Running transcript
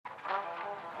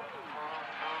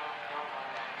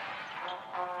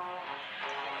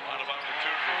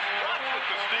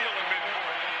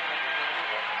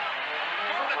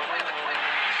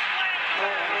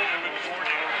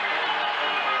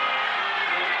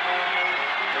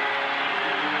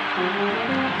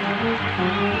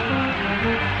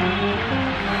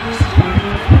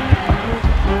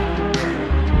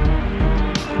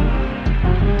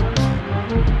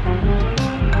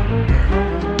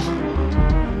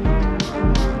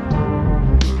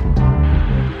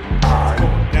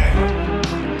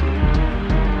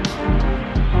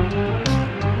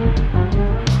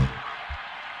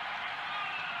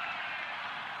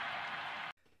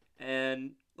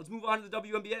And let's move on to the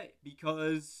WNBA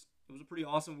because it was a pretty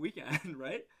awesome weekend,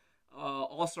 right?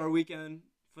 All-Star weekend,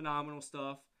 phenomenal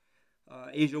stuff.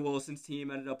 Asia Wilson's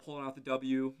team ended up pulling out the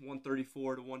W,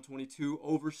 134 to 122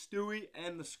 over Stewie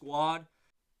and the squad.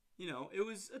 You know, it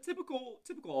was a typical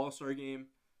All-Star game.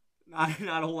 Not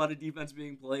a whole lot of defense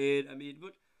being played.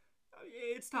 But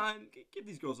it's time. Give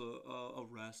these girls a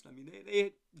rest.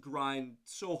 They grind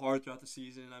so hard throughout the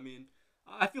season.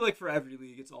 I feel like for every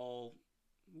league, it's all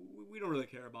we don't really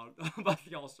care about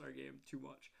the All-Star game too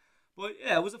much. But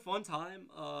yeah, it was a fun time.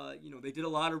 They did a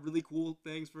lot of really cool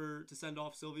things to send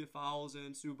off Sylvia Fowles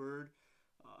and Sue Bird.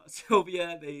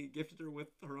 Sylvia, they gifted her with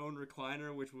her own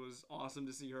recliner, which was awesome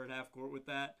to see her at half court with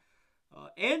that.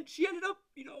 And she ended up,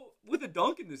 with a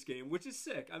dunk in this game, which is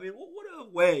sick. What a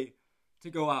way to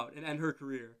go out and end her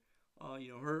career.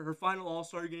 Her final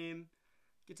All-Star game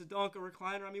gets a dunk, a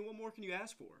recliner. What more can you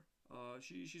ask for?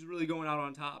 She's really going out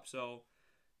on top. So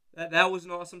that was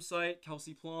an awesome sight.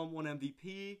 Kelsey Plum won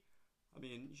MVP.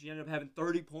 She ended up having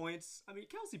 30 points.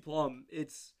 Kelsey Plum,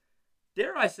 it's,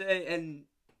 dare I say, and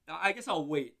I guess I'll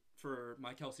wait for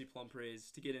my Kelsey Plum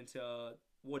praise to get into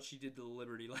what she did to the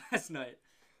Liberty last night.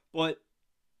 But,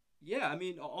 yeah,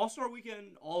 All-Star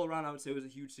Weekend all around, I would say, was a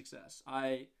huge success.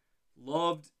 I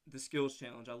loved the skills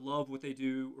challenge. I love what they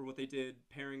did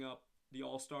pairing up the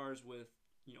All-Stars with,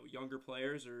 younger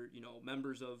players or,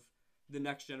 members of the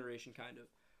next generation kind of.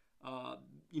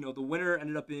 The winner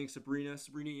ended up being Sabrina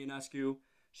Ionescu.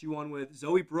 She won with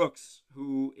Zoe Brooks,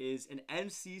 who is an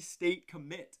NC State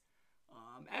commit.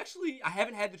 Actually, I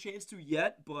haven't had the chance to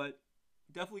yet, but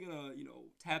definitely gonna,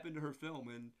 tap into her film,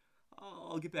 and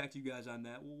I'll get back to you guys on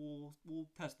that. We'll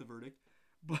test the verdict.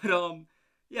 But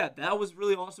yeah, that was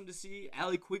really awesome to see.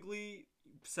 Allie Quigley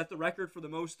set the record for the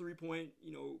most 3-point,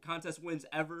 contest wins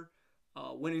ever,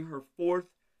 winning her 4th.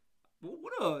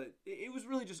 It was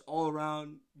really just all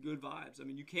around good vibes.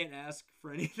 You can't ask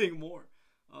for anything more.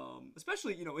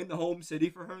 Especially, in the home city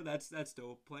for her. That's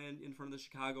dope. Playing in front of the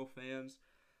Chicago fans.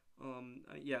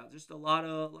 Yeah, just a lot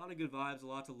of good vibes, a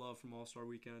lot to love from All-Star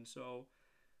Weekend. So,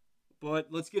 but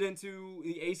let's get into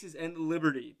the Aces and the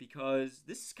Liberty, because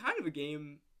this is kind of a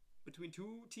game between the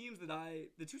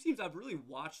two teams I've really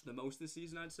watched the most this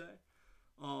season, I'd say.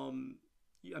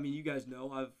 You guys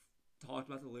know I've talked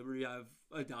about the Liberty. I've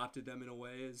adopted them in a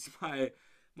way as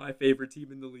my favorite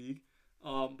team in the league.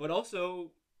 But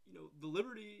also, the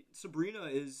Liberty, Sabrina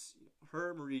is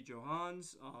her, Marie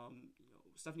Johans,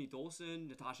 Stephanie Dolson,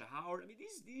 Natasha Howard.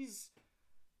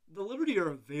 The Liberty are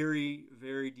a very,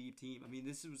 very deep team.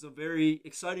 This was a very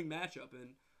exciting matchup,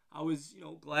 and I was,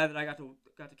 glad that I got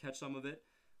to catch some of it.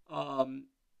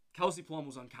 Kelsey Plum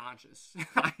was unconscious.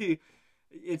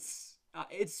 It's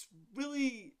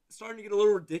really starting to get a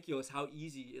little ridiculous how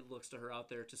easy it looks to her out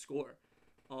there to score.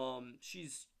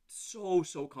 She's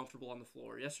so comfortable on the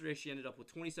floor. Yesterday she ended up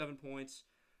with 27 points.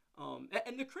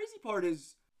 And the crazy part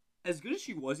is, as good as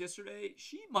she was yesterday,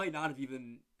 she might not have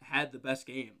even had the best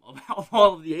game of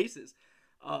all of the Aces.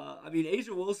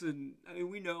 Asia Wilson,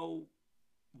 we know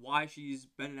why she's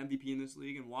been an MVP in this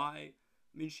league and why.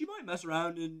 She might mess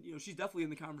around and, she's definitely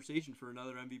in the conversation for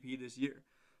another MVP this year.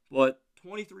 But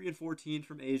 23 and 14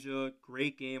 from Asia,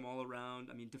 great game all around.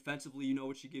 Defensively, you know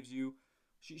what she gives you.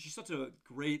 She's such a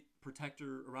great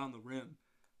protector around the rim,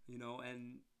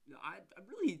 and I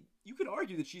really, you could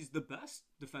argue that she's the best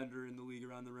defender in the league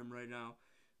around the rim right now.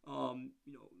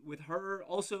 With her,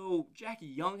 also Jackie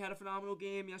Young had a phenomenal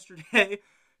game yesterday.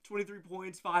 23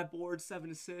 points, 5 boards,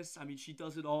 7 assists. She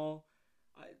does it all.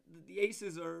 The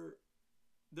Aces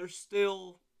they're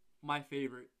still my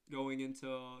favorite going into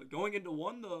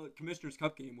the Commissioner's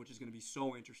Cup game, which is going to be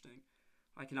so interesting.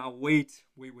 I cannot wait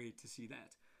to see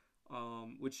that.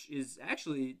 Which is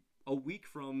actually a week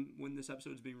from when this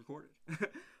episode is being recorded.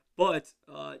 But,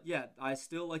 yeah, I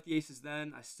still like the Aces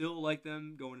then. I still like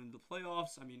them going into the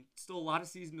playoffs. Still a lot of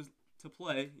season to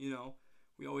play,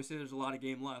 We always say there's a lot of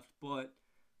game left. But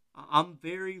I'm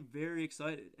very, very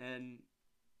excited. And,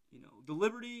 the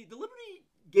Liberty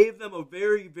gave them a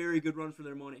very, very good run for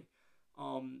their money.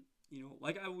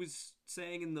 Like I was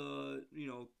saying in the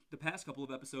past couple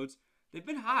of episodes, they've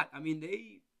been hot.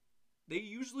 They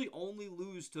usually only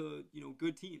lose to,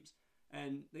 good teams.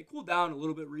 And they cooled down a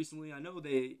little bit recently. I know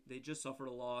they just suffered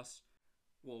a loss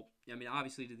well, I mean,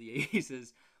 obviously to the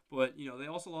Aces, but they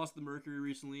also lost the Mercury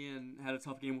recently and had a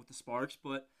tough game with the Sparks.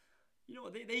 But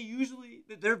they usually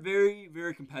they're very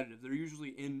very competitive. They're usually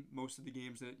in most of the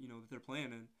games that that they're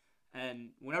playing in, and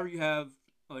whenever you have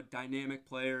a dynamic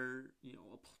player,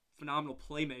 a phenomenal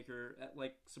playmaker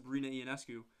like Sabrina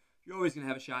Ionescu, you're always gonna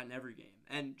have a shot in every game.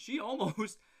 And she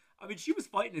almost. I mean, she was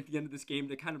fighting at the end of this game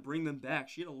to kind of bring them back.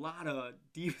 She had a lot of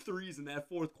deep threes in that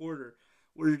fourth quarter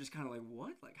where you're just kind of like,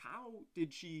 what? Like, how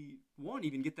did she, one,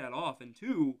 even get that off? And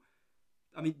two,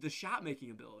 I mean, the shot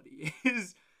making ability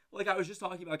is like I was just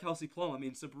talking about Kelsey Plum. I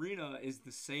mean, Sabrina is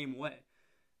the same way.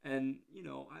 And,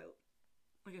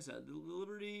 like I said, the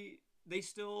Liberty, they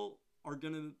still are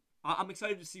going to, I'm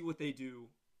excited to see what they do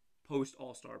post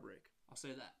All-Star break. I'll say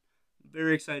that. I'm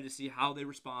very excited to see how they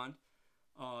respond.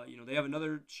 They have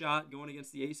another shot going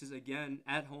against the Aces again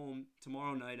at home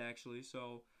tomorrow night, actually.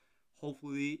 So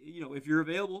hopefully, if you're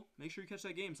available, make sure you catch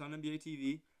that game. It's on NBA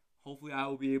TV. Hopefully, I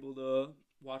will be able to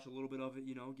watch a little bit of it.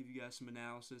 Give you guys some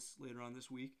analysis later on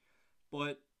this week.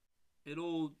 But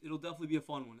it'll definitely be a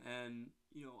fun one. And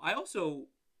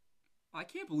I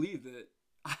can't believe that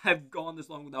I've gone this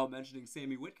long without mentioning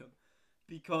Sammy Whitcomb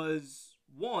because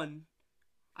one,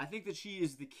 I think that she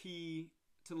is the key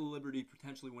to the Liberty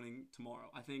potentially winning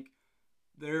tomorrow. I think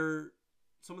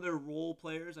some of their role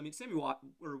players. I mean,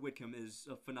 Whitcomb is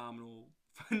a phenomenal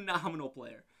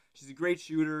player. She's a great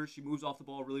shooter. She moves off the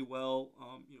ball really well.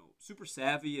 Super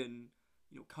savvy and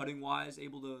cutting wise,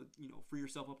 able to free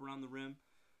herself up around the rim.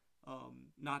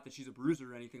 Not that she's a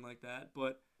bruiser or anything like that,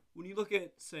 but when you look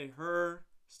at say her,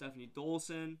 Stephanie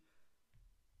Dolson,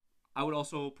 I would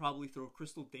also probably throw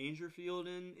Crystal Dangerfield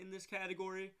in this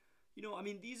category. I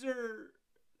mean, these are.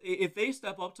 If they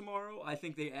step up tomorrow, I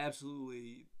think they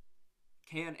absolutely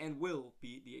can and will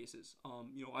beat the Aces. I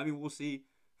mean, we'll see.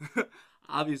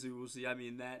 Obviously, we'll see. I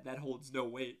mean, that holds no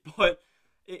weight. But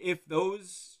if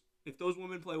those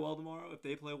women play well tomorrow, if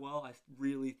they play well, I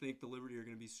really think the Liberty are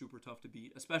going to be super tough to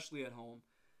beat, especially at home.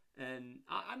 And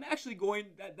I'm actually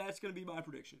that's going to be my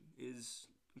prediction.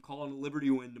 I'm calling a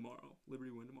Liberty win tomorrow. Liberty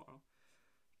win tomorrow.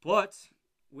 But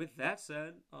with that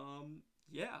said,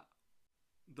 yeah.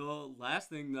 The last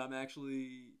thing that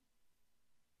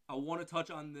I want to touch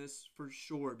on this for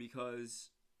sure because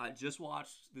I just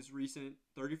watched this recent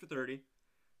 30 for 30.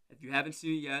 If you haven't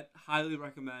seen it yet, highly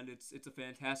recommend. It's a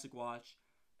fantastic watch,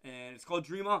 and it's called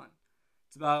Dream On.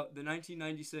 It's about the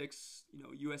 1996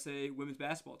 USA women's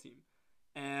basketball team,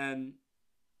 and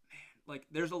man, like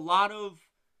there's a lot of,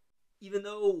 even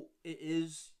though it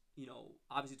is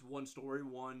obviously it's one story,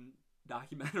 one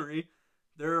documentary,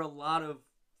 there are a lot of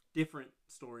different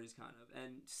stories kind of,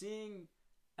 and seeing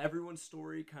everyone's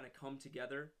story kind of come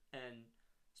together, and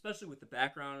especially with the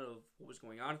background of what was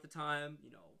going on at the time,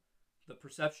 the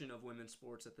perception of women's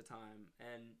sports at the time,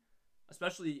 and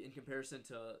especially in comparison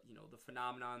to the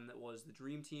phenomenon that was the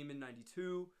Dream Team in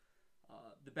 '92,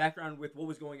 the background with what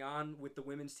was going on with the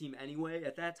women's team anyway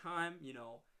at that time.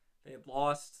 They had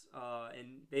lost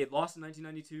in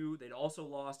 1992. They'd also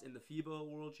lost in the FIBA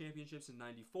World Championships in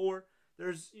 '94.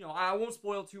 There's, I won't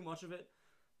spoil too much of it,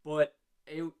 but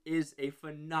it is a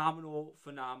phenomenal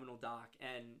doc,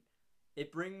 and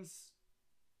it brings,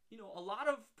 a lot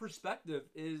of perspective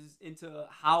into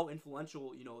how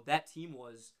influential, that team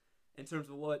was in terms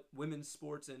of what women's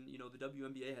sports and, the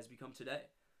WNBA has become today.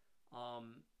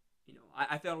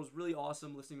 I thought it was really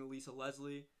awesome listening to Lisa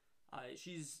Leslie.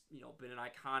 She's, been an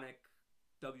iconic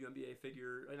WNBA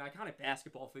figure, an iconic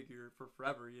basketball figure for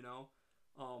forever,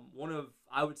 one of,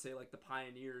 I would say, like the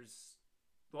pioneers.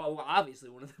 Well, obviously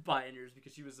one of the pioneers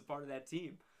because she was a part of that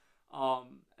team.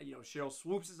 Cheryl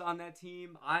Swoops is on that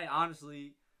team. I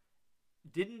honestly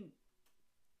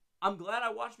I'm glad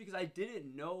I watched because I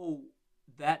didn't know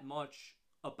that much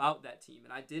about that team,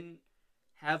 and I didn't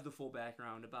have the full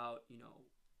background about,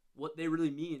 what they really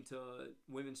mean to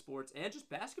women's sports and just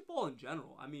basketball in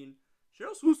general. I mean,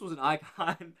 Cheryl Swoops was an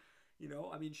icon,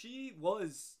 I mean, she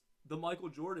was the Michael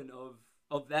Jordan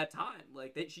of that time.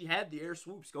 Like, she had the air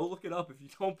swoops. Go look it up if you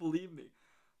don't believe me.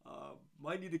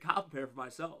 Might need to copy pair for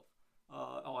myself.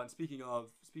 And speaking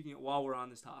of, while we're on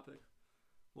this topic,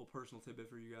 a little personal tidbit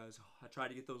for you guys. I tried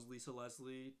to get those Lisa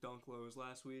Leslie dunk lows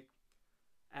last week.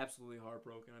 Absolutely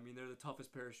heartbroken. I mean, they're the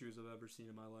toughest pair of shoes I've ever seen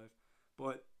in my life.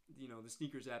 But, the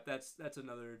sneakers app, that's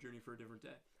another journey for a different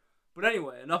day. But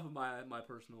anyway, enough of my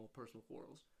personal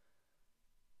quarrels.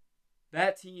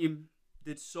 That team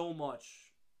did so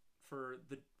much for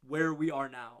where we are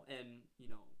now, and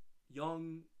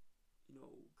young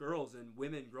girls and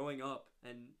women growing up.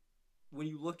 And when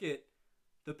you look at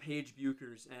the Paige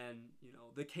Buchers and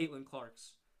the Caitlin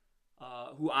Clarks,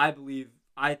 who I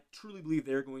truly believe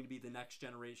they're going to be the next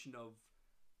generation of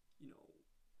you know,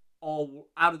 all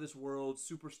out of this world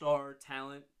superstar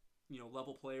talent,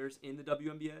 level players in the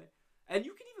WNBA. And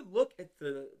you can even look at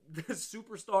the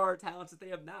superstar talents that they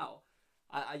have now.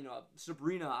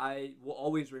 Sabrina, I will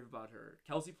always rave about her.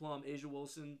 Kelsey Plum, Asia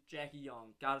Wilson, Jackie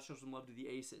Young. Gotta show some love to the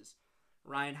aces.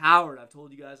 Ryan Howard, I've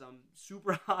told you guys I'm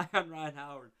super high on Ryan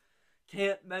Howard.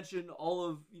 Can't mention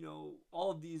all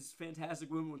of these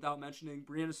fantastic women without mentioning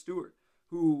Brianna Stewart,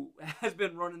 who has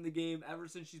been running the game ever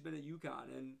since she's been at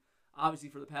UConn, and obviously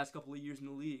for the past couple of years in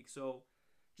the league. So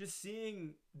just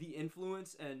seeing the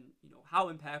influence and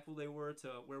how impactful they were to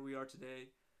where we are today,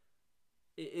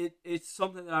 it's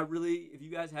something that I really, if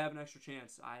you guys have an extra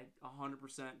chance, I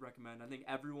 100% recommend. I think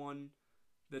everyone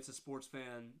that's a sports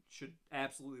fan should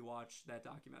absolutely watch that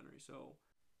documentary. So,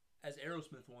 as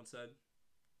Aerosmith once said,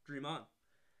 dream on.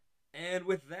 And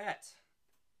with that,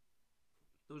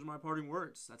 those are my parting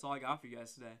words. That's all I got for you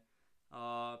guys today.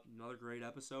 Another great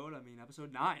episode.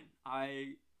 Episode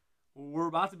 9. We're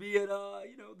about to be at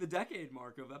the decade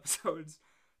mark of episodes.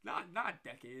 Not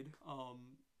decade. I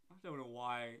don't know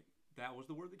why that was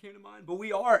the word that came to mind, but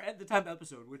we are at the 10th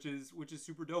episode, which is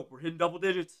super dope. We're hitting double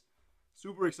digits.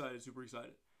 Super excited.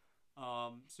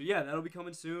 So yeah, that'll be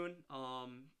coming soon.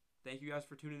 Thank you guys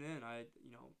for tuning in. I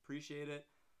appreciate it.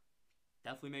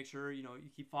 Definitely make sure you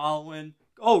keep following.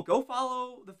 Oh, go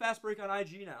follow the Fast Break on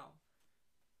IG now.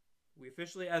 We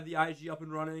officially have the IG up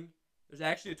and running. There's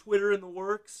actually a Twitter in the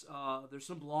works. There's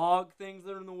some blog things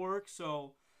that are in the works.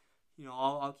 So,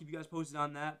 I'll keep you guys posted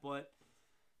on that. But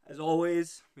as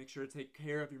always, make sure to take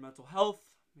care of your mental health.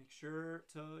 Make sure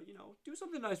to, do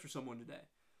something nice for someone today.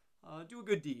 Do a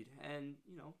good deed. And,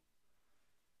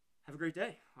 have a great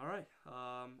day. All right.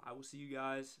 I will see you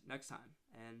guys next time.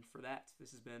 And for that,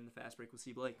 this has been the Fast Break with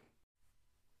C. Blake.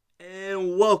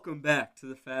 And welcome back to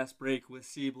the Fast Break with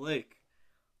C. Blake.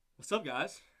 What's up,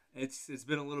 guys? It's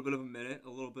been a little bit of a minute, a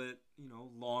little bit,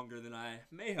 longer than I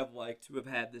may have liked to have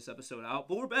had this episode out,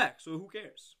 but we're back, so who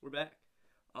cares? We're back.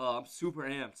 I'm super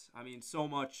amped. So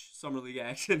much Summer League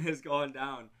action has gone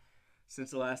down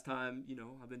since the last time,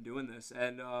 I've been doing this,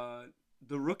 and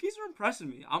the rookies are impressing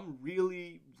me. I'm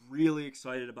really, really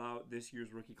excited about this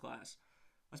year's rookie class,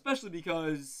 especially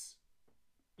because,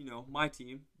 my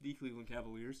team, the Cleveland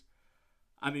Cavaliers,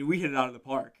 we hit it out of the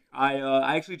park.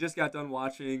 I actually just got done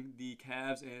watching the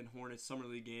Cavs and Hornets Summer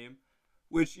League game,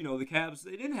 which, the Cavs,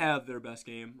 they didn't have their best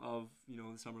game of,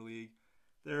 the Summer League.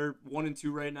 They're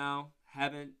 1-2 right now.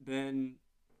 Haven't been,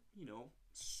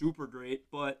 super great,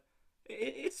 but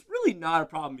it's really not a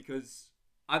problem because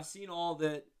I've seen all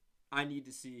that I need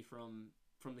to see from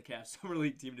the Cavs Summer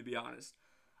League team, to be honest.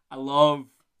 I love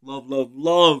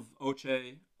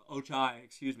Ochai,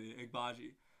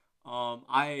 Igbaji.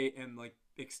 I am,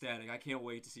 ecstatic. I can't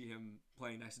wait to see him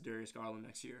playing next to Darius Garland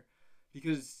next year,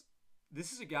 because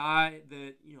this is a guy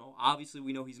that obviously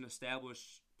we know he's an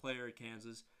established player at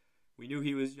Kansas. We knew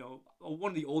he was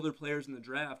one of the older players in the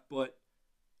draft, but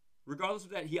regardless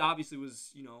of that, he obviously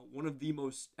was one of the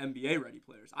most NBA ready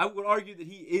players. I would argue that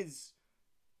he is,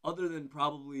 other than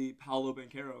probably Paolo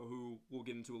Banchero, who we'll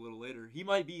get into a little later, he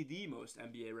might be the most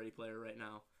NBA ready player right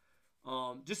now.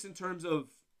 Just in terms of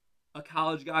a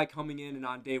college guy coming in and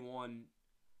on day one,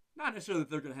 not necessarily that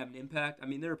they're going to have an impact.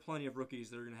 There are plenty of rookies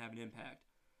that are going to have an impact.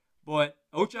 But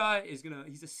Ochai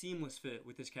he's a seamless fit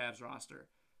with this Cavs roster.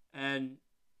 And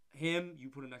him, you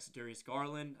put him next to Darius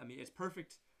Garland. It's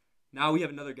perfect. Now we have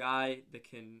another guy that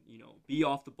can, be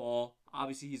off the ball.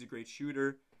 Obviously, he's a great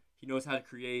shooter. He knows how to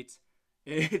create.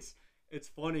 It's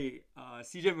funny.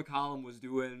 CJ McCollum was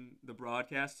doing the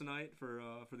broadcast tonight for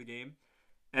the game.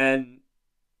 And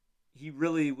he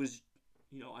really was,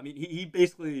 he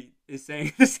basically is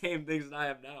saying the same things that I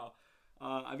am now.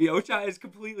 Ochai is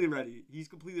completely ready. He's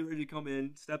completely ready to come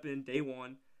in, step in day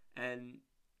one, and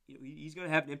he's going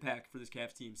to have an impact for this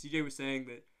Cavs team. CJ was saying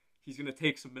that he's going to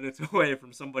take some minutes away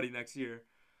from somebody next year.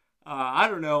 I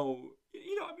don't know.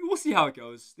 We'll see how it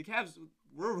goes. The Cavs,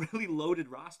 we're a really loaded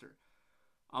roster.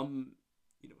 I'm,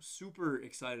 super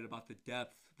excited about the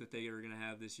depth that they are going to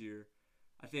have this year.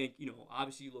 I think,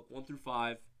 obviously you look 1 through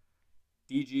 5.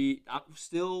 DG, I'm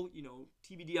still,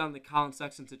 TBD on the Colin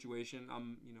Sexton situation.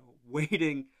 I'm,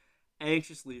 waiting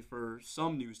anxiously for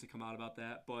some news to come out about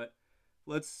that. But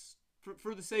let's,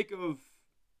 for the sake of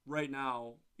right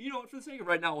now,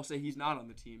 we'll say he's not on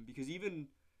the team. Because even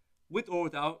with or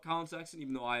without Colin Sexton,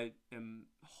 even though I am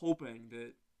hoping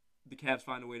that the Cavs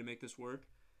find a way to make this work,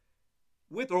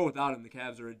 with or without him, the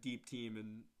Cavs are a deep team.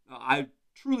 And I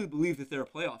truly believe that they're a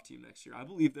playoff team next year. I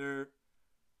believe they're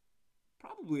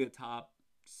probably a top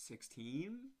 6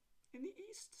 team in the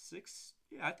East.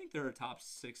 I think they're a top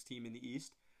 6 team in the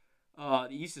East. The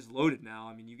East is loaded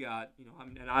now. You got,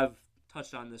 and I've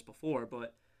touched on this before,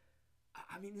 but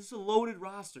I mean, this is a loaded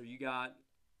roster. You got,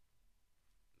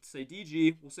 say,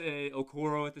 DG, we'll say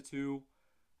Okoro at the 2,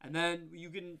 and then you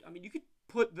could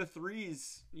put the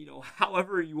threes,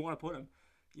 however you want to put them.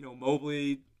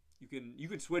 Mobley, you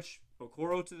could switch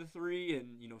Okoro to the 3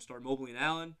 and, start Mobley and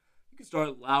Allen. You could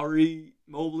start Lowry,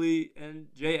 Mobley, and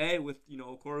J.A. with,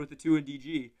 Okoro with the 2 and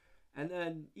DG. And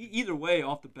then either way,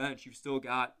 off the bench, you've still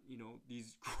got,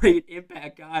 these great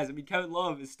impact guys. I mean, Kevin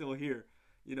Love is still here.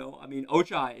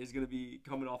 Ochai is going to be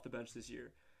coming off the bench this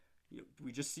year.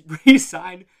 We just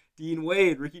re-signed Dean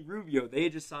Wade, Ricky Rubio. They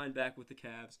just signed back with the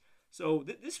Cavs. So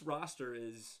this roster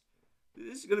is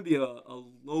going to be a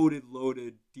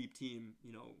loaded, deep team,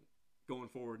 going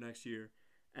forward next year.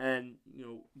 And,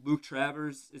 Luke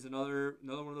Travers is another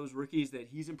one of those rookies that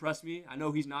he's impressed me. I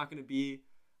know he's not going to be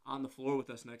on the floor with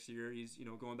us next year. He's,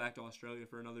 going back to Australia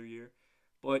for another year.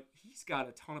 But he's got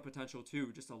a ton of potential,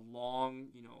 too. Just a long,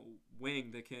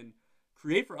 wing that can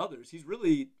create for others. He's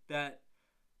really that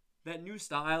new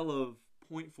style of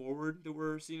point forward that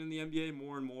we're seeing in the NBA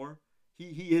more and more.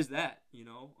 He is that,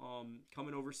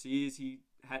 coming overseas. He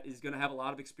is going to have a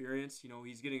lot of experience.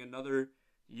 He's getting another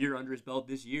year under his belt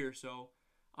this year. So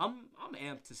I'm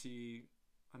amped to see,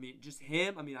 just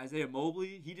him. Isaiah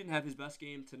Mobley, he didn't have his best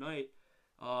game tonight,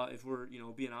 if we're,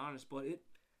 being honest. But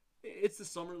it's the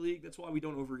Summer League. That's why we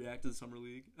don't overreact to the Summer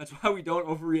League. That's why we don't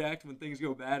overreact when things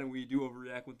go bad, and we do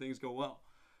overreact when things go well.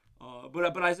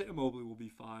 But Isaiah Mobley will be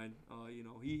fine.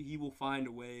 He will find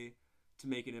a way to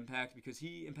make an impact because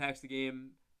he impacts the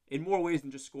game in more ways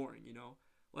than just scoring.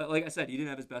 Like I said, he didn't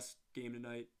have his best game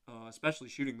tonight, especially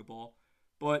shooting the ball.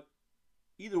 But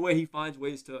either way, he finds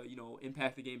ways to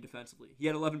impact the game defensively. He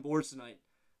had 11 boards tonight.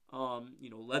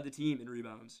 Led the team in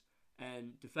rebounds.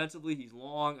 And defensively, he's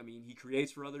long. He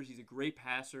creates for others. He's a great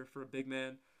passer for a big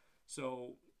man.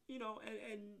 So,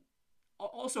 and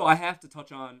also I have to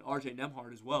touch on RJ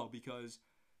Nembhard as well because,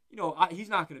 he's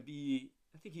not going to be,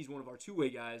 I think he's one of our two-way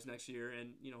guys next year,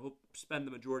 and, he'll spend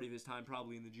the majority of his time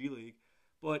probably in the G League.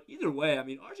 But either way,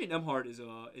 RJ Nembhard is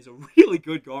a really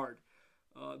good guard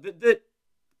that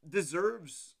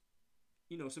deserves,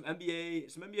 some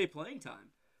NBA playing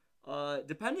time.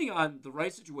 Depending on the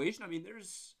right situation,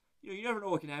 there's, you never know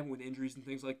what can happen with injuries and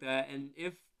things like that. And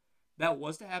if that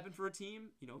was to happen for a team,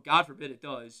 God forbid it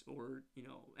does, or,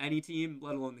 any team,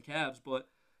 let alone the Cavs. But,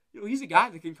 he's a guy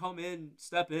that can come in,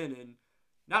 step in, and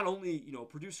not only,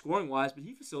 produce scoring-wise, but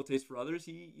he facilitates for others.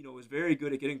 He, is very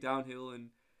good at getting downhill and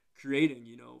creating,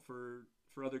 for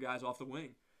other guys off the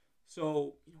wing.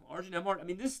 So, RJ Nembhard,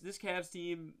 this Cavs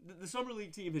team, the Summer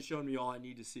League team has shown me all I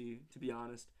need to see, to be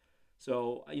honest.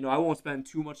 So, I won't spend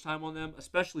too much time on them,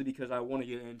 especially because I want to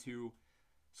get into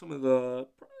some of the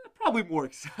probably more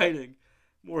exciting,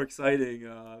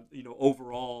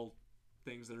 overall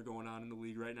things that are going on in the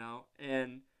league right now.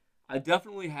 And I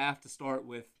definitely have to start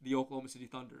with the Oklahoma City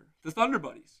Thunder, the Thunder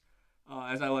Buddies,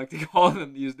 as I like to call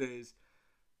them these days.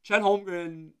 Chet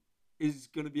Holmgren is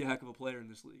going to be a heck of a player in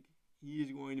this league. He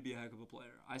is going to be a heck of a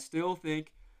player. I still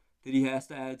think that he has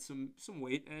to add some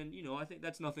weight, and, I think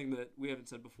that's nothing that we haven't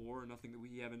said before or nothing that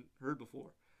we haven't heard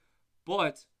before.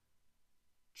 But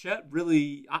Chet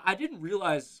really, I didn't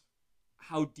realize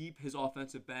how deep his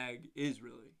offensive bag is,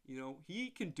 really. He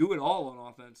can do it all on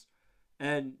offense,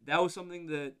 and that was something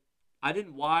that I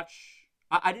didn't watch.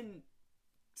 I didn't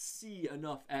see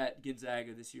enough at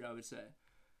Gonzaga this year, I would say.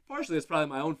 Partially, it's probably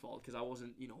my own fault because I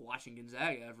wasn't, watching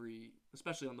Gonzaga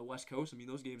especially on the West Coast.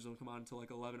 Those games don't come on until like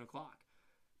 11 o'clock.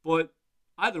 But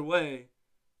either way,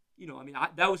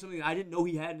 that was something that I didn't know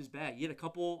he had in his bag. He had a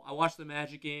couple. I watched the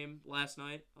Magic game last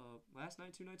night.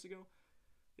 2 nights ago.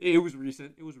 It was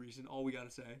recent. All we got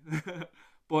to say.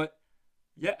 But,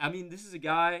 yeah, this is a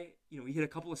guy, he hit a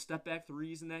couple of step-back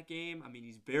threes in that game.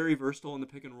 He's very versatile in the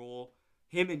pick and roll.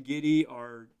 Him and Giddey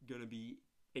are going to be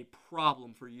a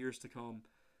problem for years to come.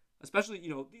 Especially,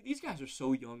 these guys are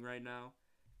so young right now.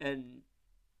 And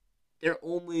they're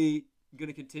only going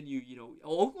to continue,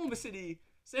 Oklahoma City,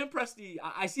 Sam Presti,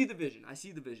 I see the vision.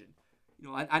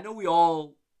 I know we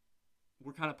all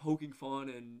were kind of poking fun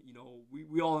and,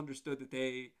 we all understood that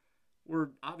they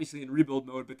were obviously in rebuild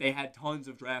mode, but they had tons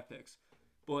of draft picks.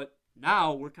 But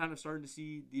now we're kind of starting to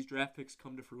see these draft picks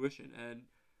come to fruition. And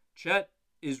Chet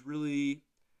is really,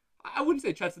 I wouldn't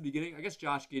say Chet's the beginning. I guess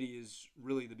Josh Giddey is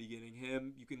really the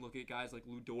beginning. You can look at guys like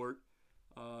Lou Dort.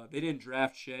 They didn't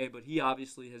draft Shea, but he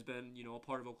obviously has been, a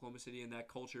part of Oklahoma City and that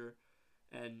culture.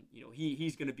 And,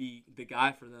 he's going to be the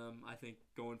guy for them, I think,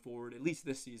 going forward, at least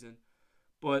this season.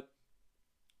 But,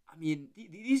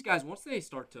 these guys, once they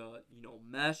start to,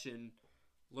 mesh and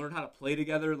learn how to play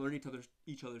together, learn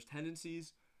each other's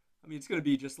tendencies, it's going to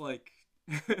be just like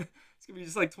it's going to be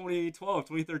just like 2012,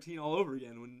 2013 all over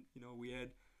again when, we had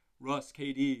Russ,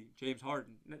 KD, James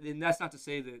Harden. And that's not to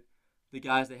say that the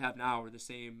guys they have now are the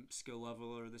same skill level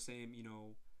or the same,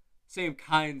 same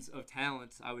kinds of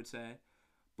talents, I would say.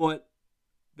 But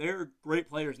they're great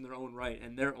players in their own right,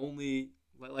 and they're only,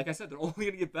 like I said, they're only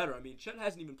going to get better. I mean, Chet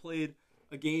hasn't even played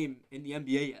a game in the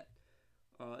NBA yet.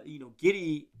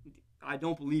 Giddey, I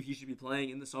don't believe he should be playing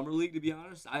in the summer league, to be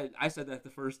honest. I said that the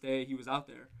first day he was out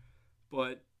there.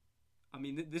 But, I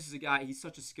mean, this is a guy, he's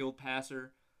such a skilled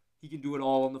passer. He can do it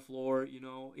all on the floor,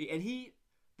 And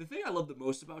the thing I love the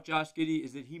most about Josh Giddey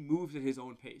is that he moves at his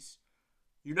own pace.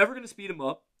 You're never going to speed him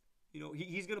up.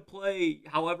 He's going to play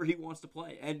however he wants to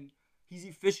play. And he's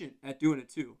efficient at doing it,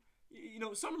 too.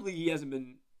 Summer league, he hasn't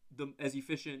been as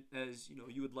efficient as,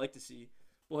 you would like to see.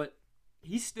 But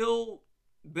he's still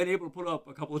been able to put up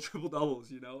a couple of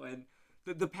triple-doubles, and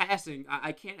the passing,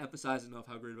 I can't emphasize enough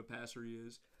how great of a passer he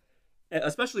is,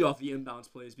 especially off the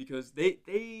inbounds plays, because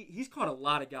he's caught a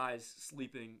lot of guys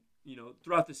sleeping,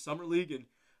 throughout this summer league, and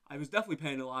I was definitely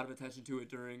paying a lot of attention to it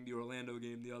during the Orlando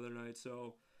game the other night.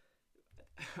 So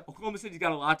Oklahoma City's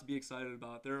got a lot to be excited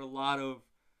about. There are a lot of,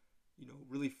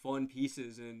 really fun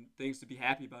pieces and things to be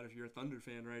happy about if you're a Thunder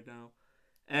fan right now.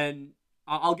 And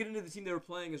I'll get into the team they were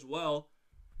playing as well.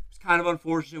 It's kind of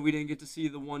unfortunate we didn't get to see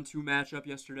the 1-2 matchup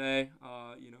yesterday.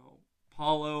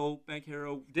 Paulo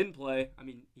Banchero didn't play. I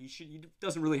mean, he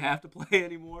doesn't really have to play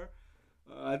anymore.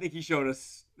 I think he showed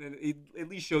us, and he at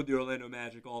least showed the Orlando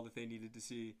Magic all that they needed to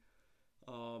see.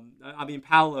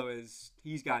 Paulo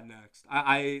he's got next.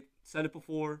 I said it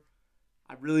before.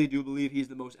 I really do believe he's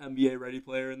the most NBA-ready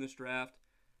player in this draft.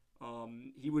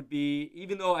 He would be,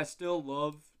 even though I still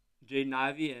love Jaden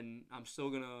Ivey, and I'm still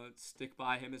going to stick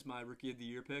by him as my Rookie of the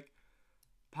Year pick,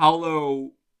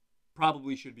 Paulo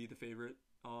probably should be the favorite.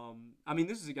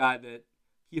 This is a guy that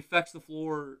he affects the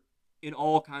floor in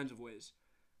all kinds of ways.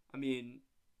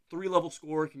 3-level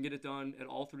scorer, can get it done at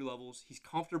all 3 levels. He's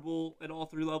comfortable at all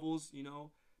 3 levels,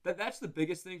 That's the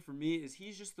biggest thing for me is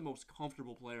he's just the most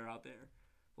comfortable player out there.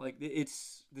 Like, the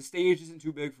stage isn't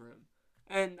too big for him.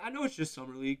 And I know it's just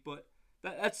Summer League, but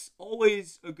that's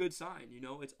always a good sign,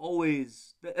 It's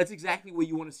always, that's exactly what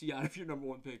you want to see out of your number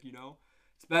 1 pick,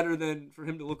 It's better than for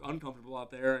him to look uncomfortable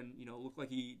out there and, look like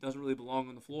he doesn't really belong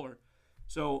on the floor.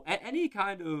 So any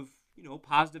kind of,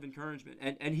 positive encouragement.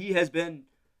 And he has been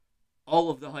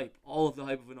all of the hype of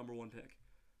a number 1 pick.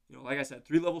 Like I said,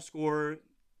 3-level scorer,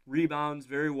 rebounds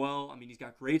very well. He's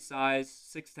got great size,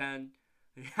 6'10".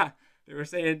 Yeah, they were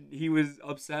saying he was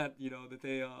upset, that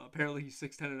they apparently he's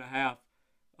 6'10 and a half.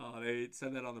 They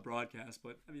said that on the broadcast,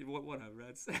 but whatever.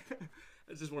 That's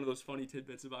just one of those funny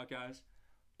tidbits about guys.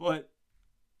 But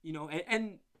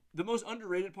and the most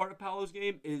underrated part of Paolo's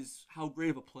game is how great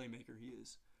of a playmaker he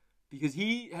is, because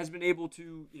he has been able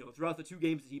to, throughout the 2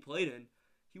 games that he played in,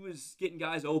 he was getting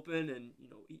guys open, and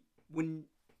when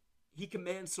he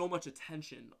commands so much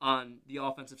attention on the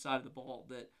offensive side of the ball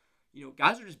that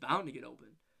guys are just bound to get open.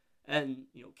 And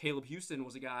Caleb Houston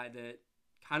was a guy that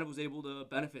kind of was able to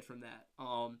benefit from that.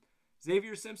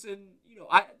 Xavier Simpson,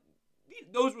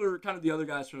 those were kind of the other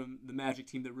guys from the Magic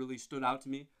team that really stood out to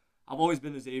me. I've always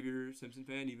been a Xavier Simpson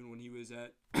fan, even when he was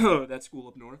at that school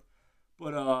up north.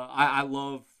 But I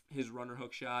love his runner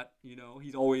hook shot.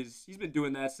 He's been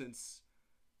doing that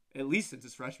at least since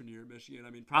his freshman year at Michigan.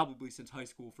 Probably since high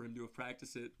school for him to have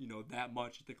practiced it, that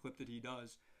much at the clip that he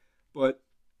does. But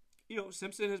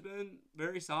Simpson has been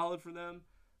very solid for them.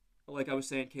 Like I was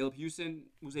saying, Caleb Houston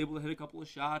was able to hit a couple of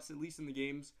shots, at least in the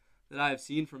games that I have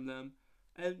seen from them.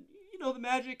 And, the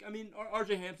Magic,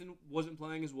 RJ Hampton wasn't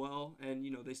playing as well. And,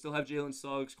 they still have Jalen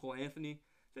Suggs, Cole Anthony.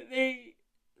 They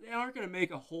aren't going to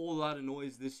make a whole lot of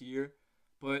noise this year.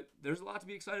 But there's a lot to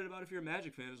be excited about if you're a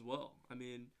Magic fan as well.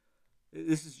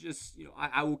 This is just,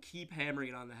 I will keep hammering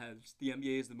it on the head. The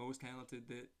NBA is the most talented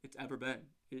that it's ever been.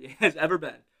 It has ever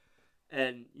been.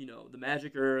 And, the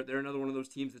Magic they're another one of those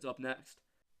teams that's up next.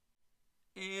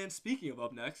 And speaking of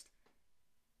up next,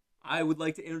 I would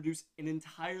like to introduce an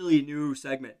entirely new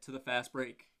segment to the Fast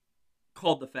Break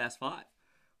called the Fast Five.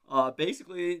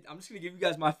 Basically, I'm just going to give you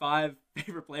guys my 5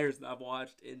 favorite players that I've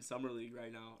watched in Summer League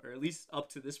right now, or at least up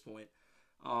to this point.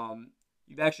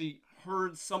 You've actually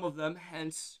heard some of them,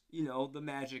 hence, the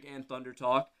Magic and Thunder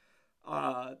talk.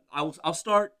 I'll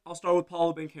start with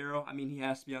Paulo Banchero. He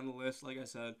has to be on the list, like I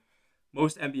said.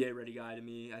 Most NBA ready guy to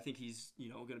me. I think he's,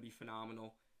 going to be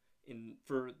phenomenal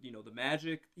for the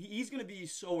Magic. He's going to be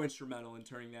so instrumental in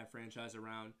turning that franchise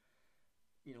around.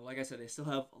 Like I said, they still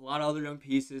have a lot of other young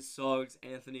pieces, Suggs,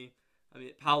 Anthony.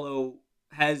 Paulo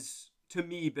has, to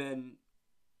me, been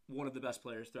one of the best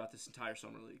players throughout this entire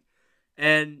Summer League.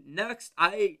 And next,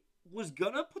 I was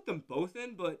gonna put them both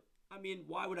in, but I mean,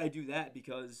 why would I do that?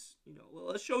 Because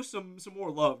let's show some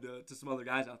more love to some other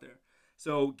guys out there.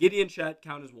 So Giddey and Chet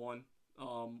count as one.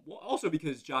 Well, also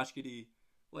because Josh Giddey,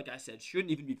 like I said,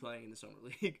 shouldn't even be playing in the summer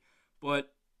league.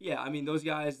 But yeah, I mean, those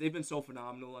guys, they've been so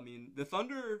phenomenal. I mean, the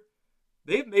Thunder,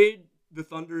 they've made the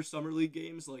Thunder summer league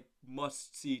games like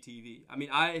must see TV. I mean,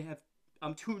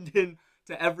 I'm tuned in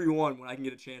to every one when I can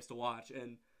get a chance to watch.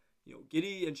 And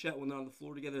Giddey and Chet when they're on the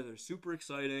floor together, they're super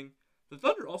exciting. The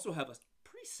Thunder also have a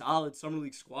pretty solid summer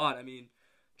league squad. I mean,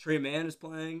 Trey Mann is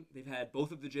playing. They've had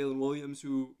both of the Jalen Williams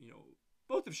who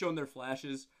both have shown their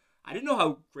flashes. I didn't know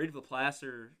how great of a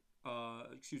passer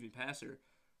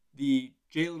the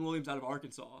Jalen Williams out of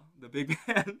Arkansas, the big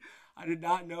man. I did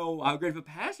not know how great of a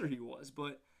passer he was,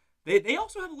 but they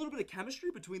also have a little bit of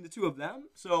chemistry between the two of them.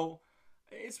 So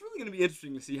it's really going to be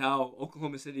interesting to see how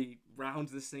Oklahoma City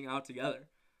rounds this thing out together.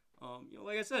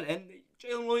 Like I said, and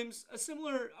Jalen Williams, I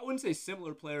wouldn't say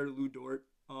similar player to Lou Dort,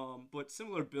 but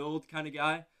similar build kind of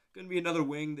guy. Going to be another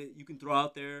wing that you can throw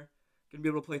out there. Going to be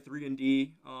able to play 3 and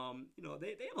D.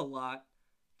 They have a lot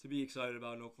to be excited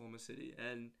about in Oklahoma City,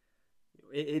 and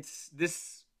it's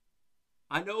this.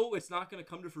 I know it's not going to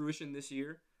come to fruition this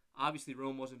year. Obviously,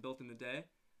 Rome wasn't built in a day,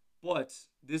 but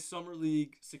this summer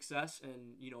league success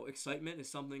and excitement is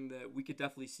something that we could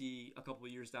definitely see a couple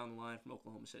of years down the line from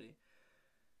Oklahoma City.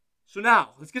 So now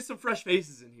let's get some fresh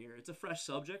faces in here. It's a fresh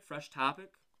subject, fresh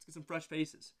topic. Let's get some fresh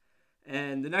faces.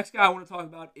 And the next guy I want to talk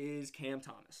about is Cam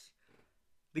Thomas.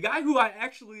 The guy who I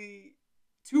actually,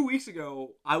 2 weeks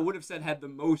ago, I would have said had the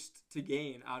most to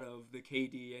gain out of the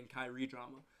KD and Kyrie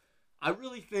drama. I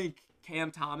really think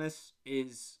Cam Thomas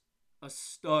is a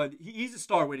stud. He's a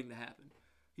star waiting to happen.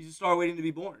 He's a star waiting to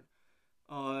be born.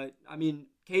 I mean,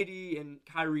 KD and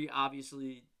Kyrie,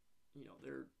 obviously,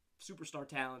 they're superstar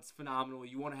talents, phenomenal.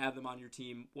 You want to have them on your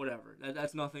team, whatever.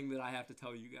 That's nothing that I have to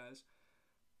tell you guys.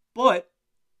 But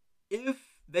if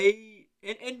they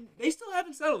and they still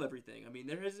haven't settled everything. I mean,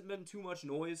 there hasn't been too much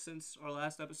noise since our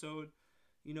last episode.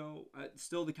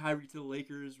 Still the Kyrie to the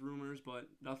Lakers rumors, but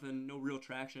nothing, no real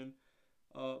traction.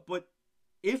 But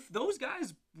if those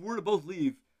guys were to both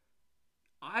leave,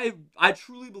 I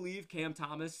truly believe Cam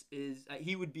Thomas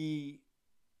he would be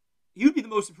the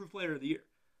most improved player of the year.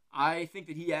 I think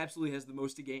that he absolutely has the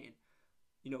most to gain.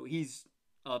 He's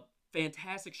a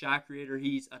fantastic shot creator.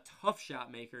 He's a tough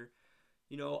shot maker.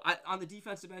 On the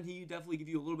defensive end, he definitely give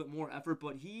you a little bit more effort,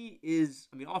 but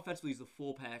offensively, he's the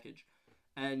full package.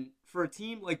 And for a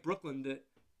team like Brooklyn that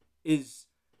is,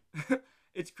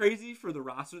 it's crazy for the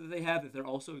roster that they have that they're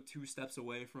also 2 steps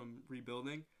away from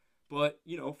rebuilding. But,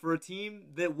 for a team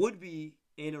that would be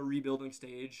in a rebuilding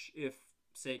stage if,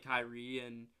 say, Kyrie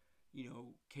and,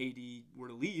 KD were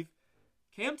to leave,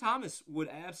 Cam Thomas would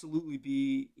absolutely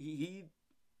be, he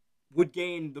would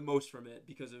gain the most from it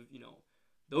because of,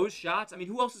 those shots. I mean,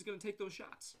 who else is going to take those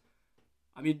shots?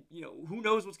 I mean, who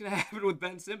knows what's going to happen with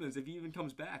Ben Simmons if he even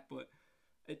comes back. But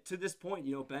to this point,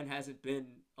 Ben hasn't been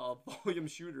a volume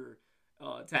shooter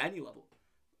to any level.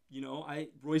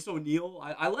 Royce O'Neal,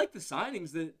 I like the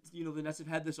signings that, the Nets have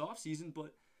had this offseason,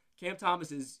 but Cam Thomas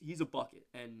he's a bucket.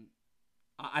 And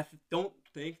I don't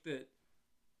think that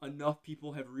enough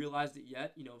people have realized it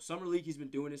yet. Summer League, he's been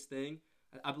doing his thing.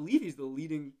 I believe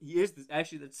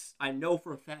I know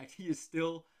for a fact he is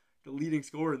still the leading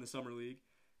scorer in the Summer League.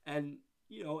 And,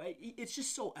 it's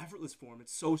just so effortless for him.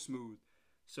 It's so smooth.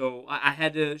 So I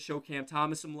had to show Cam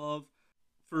Thomas some love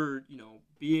for,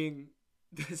 being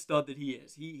the stud that he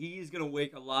is. He is going to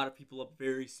wake a lot of people up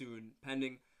very soon,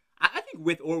 pending, I think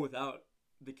with or without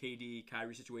the KD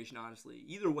Kyrie situation, honestly.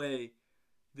 Either way,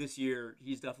 this year,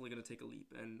 he's definitely going to take a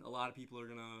leap. And a lot of people are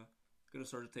going to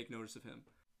start to take notice of him.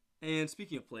 And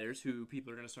speaking of players who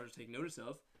people are going to start to take notice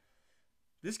of,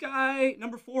 this guy,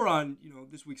 number 4 on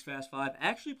this week's Fast 5,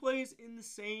 actually plays in the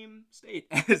same state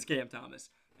as Cam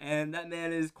Thomas. And that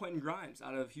man is Quentin Grimes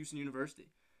out of Houston University.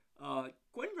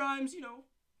 Quentin Grimes,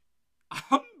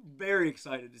 I'm very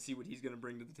excited to see what he's going to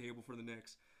bring to the table for the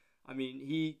Knicks. I mean,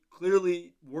 he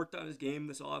clearly worked on his game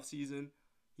this offseason.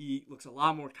 He looks a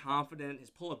lot more confident. His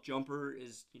pull-up jumper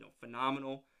is,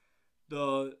 phenomenal.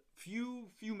 The few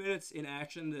minutes in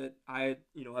action that I,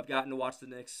 have gotten to watch the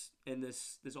Knicks in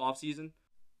this offseason,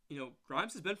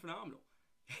 Grimes has been phenomenal.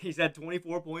 He's had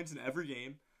 24 points in every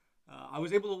game. I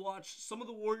was able to watch some of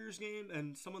the Warriors game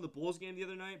and some of the Bulls game the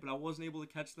other night, but I wasn't able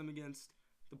to catch them against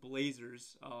the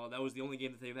Blazers. That was the only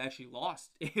game that they've actually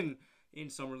lost in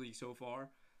Summer League so far.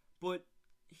 But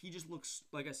he just looks,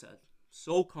 like I said,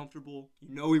 so comfortable.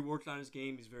 He worked on his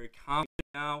game. He's very confident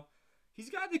now. He's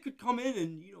a guy that could come in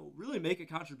and, really make a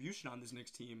contribution on this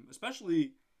Knicks team.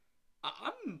 Especially,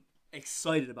 I'm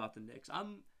excited about the Knicks.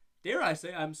 I'm dare I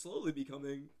say, I'm slowly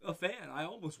becoming a fan. I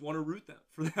almost want to root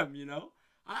for them.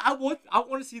 I want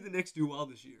to see the Knicks do well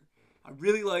this year. I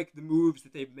really like the moves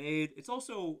that they've made. It's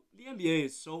also the NBA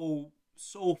is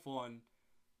so fun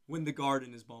when the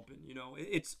Garden is bumping.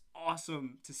 It's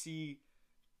awesome to see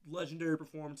legendary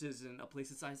performances in a place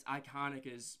that's as iconic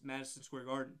as Madison Square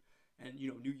Garden. And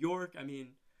New York. I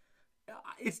mean,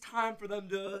 it's time for them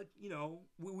to.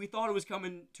 We thought it was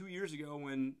coming 2 years ago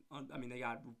when they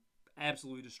got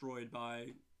absolutely destroyed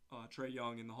by Trae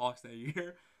Young and the Hawks that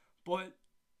year, but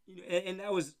and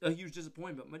that was a huge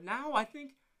disappointment. But now I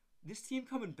think this team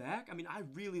coming back. I mean, I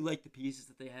really like the pieces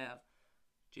that they have.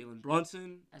 Jalen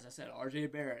Brunson, as I said, R.J.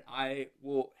 Barrett. I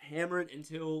will hammer it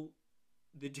until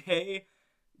the day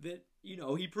that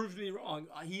he proves me wrong.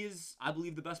 He is, I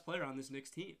believe, the best player on this Knicks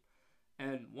team.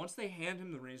 And once they hand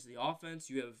him the reins of the offense,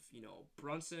 you have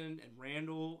Brunson and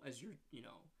Randall as your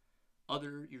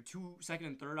your two second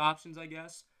and third options, I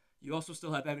guess. You also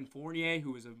still have Evan Fournier,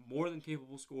 who is a more than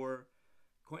capable scorer.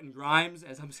 Quentin Grimes,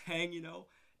 as I'm saying,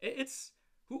 it's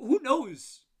who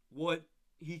knows what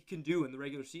he can do in the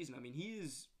regular season. I mean, he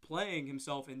is playing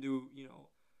himself into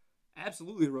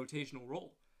absolutely a rotational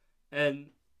role, and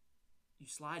you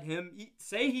slide him.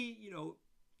 Say he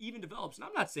even develops, and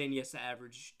I'm not saying he has to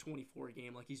average 24 a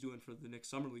game like he's doing for the Knicks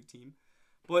Summer League team,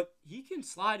 but he can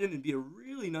slide in and be a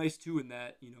really nice two in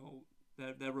that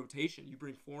that rotation. You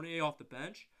bring Fournier off the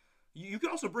bench. You can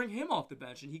also bring him off the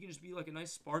bench, and he can just be like a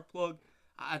nice spark plug.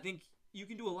 I think you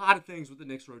can do a lot of things with the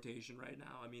Knicks rotation right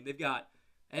now. I mean, they've got,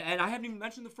 and I haven't even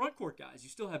mentioned the front court guys. You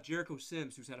still have Jericho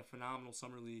Sims, who's had a phenomenal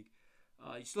summer league.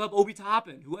 You still have Obi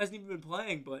Toppin, who hasn't even been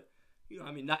playing, but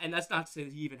and that's not to say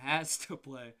that he even has to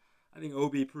play. I think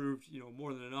Obi proved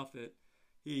more than enough that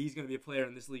he's going to be a player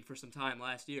in this league for some time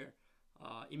last year.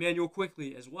 Emmanuel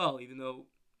Quickly as well, even though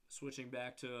switching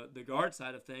back to the guard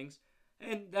side of things.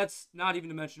 And that's not even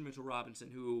to mention Mitchell Robinson,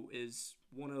 who is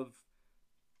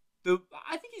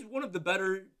I think he's one of the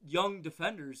better young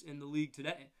defenders in the league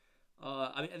today.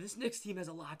 This Knicks team has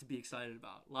a lot to be excited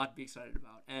about.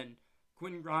 And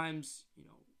Quentin Grimes,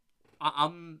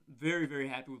 I'm very, very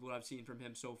happy with what I've seen from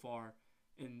him so far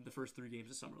in the first 3 games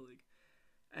of Summer League.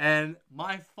 And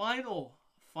my final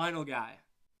guy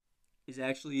is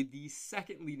actually the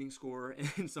second leading scorer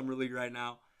in Summer League right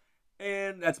now,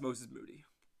 and that's Moses Moody.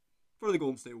 For the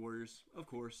Golden State Warriors, of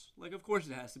course. Of course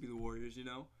it has to be the Warriors,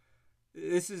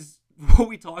 This is what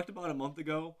we talked about a month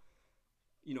ago,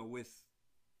 with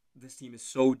this team is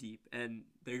so deep, and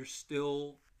they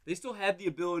still have the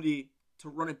ability to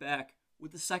run it back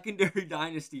with the secondary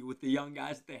dynasty with the young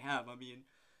guys that they have. I mean,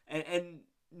 and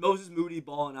Moses Moody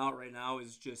balling out right now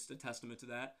is just a testament to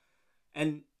that.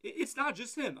 And it's not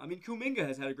just him. I mean, Kuminga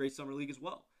has had a great summer league as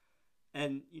well.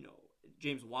 And,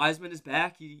 James Wiseman is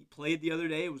back. He played the other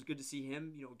day. It was good to see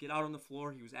him, get out on the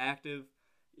floor. He was active.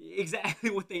 Exactly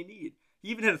what they need. He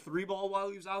even had a 3-ball while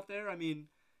he was out there. I mean,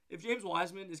 if James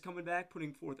Wiseman is coming back,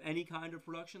 putting forth any kind of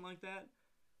production like that,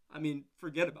 I mean,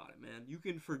 forget about it, man. You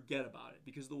can forget about it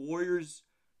because the Warriors,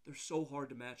 they're so hard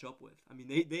to match up with. I mean,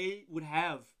 they would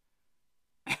have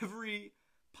every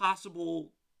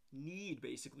possible need,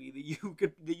 basically, that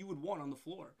you would want on the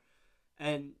floor.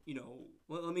 And,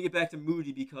 let me get back to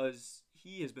Moody because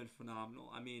he has been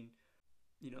phenomenal. I mean,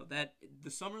 that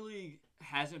the Summer League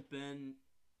hasn't been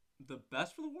the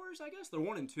best for the Warriors, I guess. They're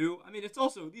 1-2. I mean, it's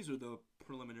also, these are the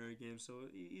preliminary games, so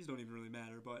these don't even really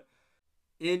matter. But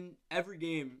in every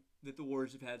game that the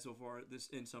Warriors have had so far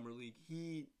in Summer League,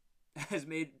 he has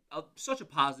made such a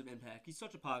positive impact. He's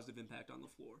such a positive impact on the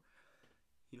floor.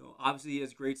 Obviously he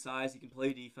has great size. He can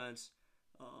play defense.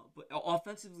 But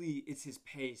offensively, it's his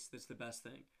pace that's the best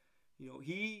thing.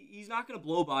 He's not going to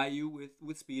blow by you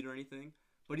with speed or anything,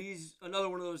 but he's another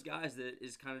one of those guys that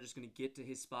is kind of just going to get to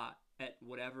his spot at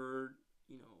whatever,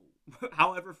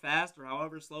 however fast or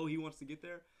however slow he wants to get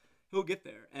there, he'll get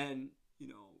there. And,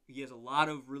 he has a lot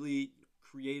of really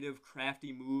creative,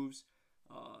 crafty moves.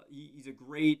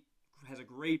 Has a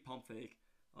great pump fake.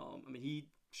 He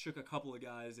shook a couple of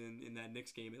guys in that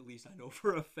Knicks game, at least I know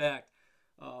for a fact.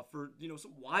 For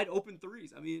some wide open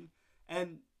threes. I mean,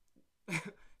 and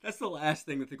that's the last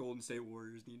thing that the Golden State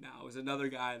Warriors need now is another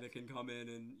guy that can come in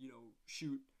and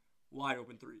shoot wide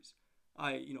open threes.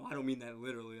 I don't mean that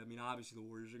literally. I mean, obviously the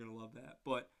Warriors are gonna love that,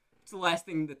 but it's the last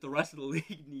thing that the rest of the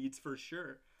league needs for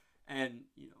sure. And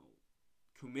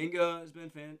Kuminga has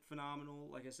been phenomenal,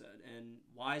 like I said, and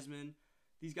Wiseman.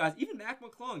 These guys, even Mac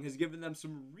McClung has given them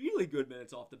some really good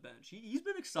minutes off the bench. He's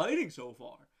been exciting so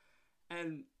far,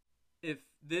 and if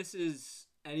this is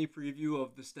any preview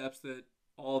of the steps that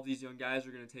all of these young guys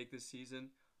are going to take this season,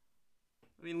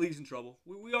 I mean, league's in trouble.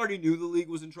 We already knew the league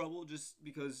was in trouble just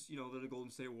because, they're the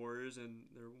Golden State Warriors and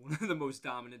they're one of the most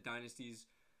dominant dynasties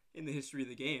in the history of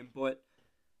the game. But,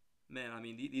 man, I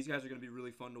mean, these guys are going to be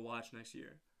really fun to watch next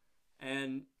year.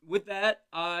 And with that,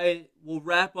 I will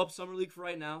wrap up Summer League for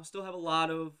right now. Still have a lot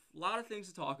of things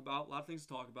to talk about.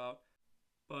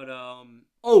 But,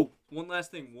 one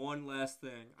last thing.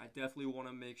 I definitely want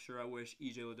to make sure I wish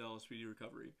EJ Liddell a speedy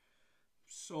recovery.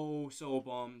 So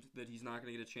bummed that he's not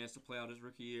going to get a chance to play out his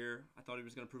rookie year. I thought he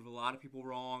was going to prove a lot of people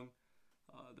wrong.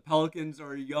 The Pelicans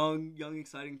are a young,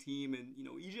 exciting team, and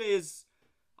EJ is.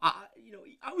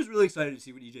 I was really excited to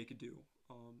see what EJ could do.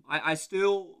 I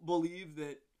still believe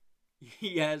that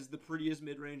he has the prettiest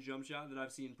mid-range jump shot that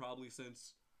I've seen probably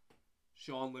since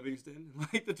Sean Livingston,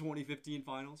 like the 2015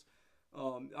 finals.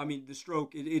 I mean, the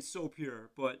stroke, it's so pure,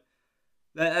 but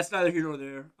that's neither here nor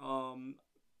there.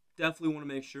 Definitely want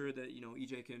to make sure that,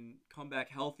 EJ can come back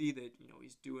healthy, that,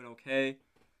 he's doing okay.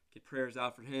 Get prayers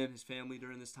out for him, his family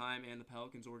during this time, and the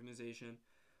Pelicans organization.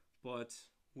 But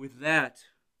with that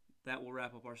will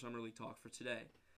wrap up our Summer League talk for today.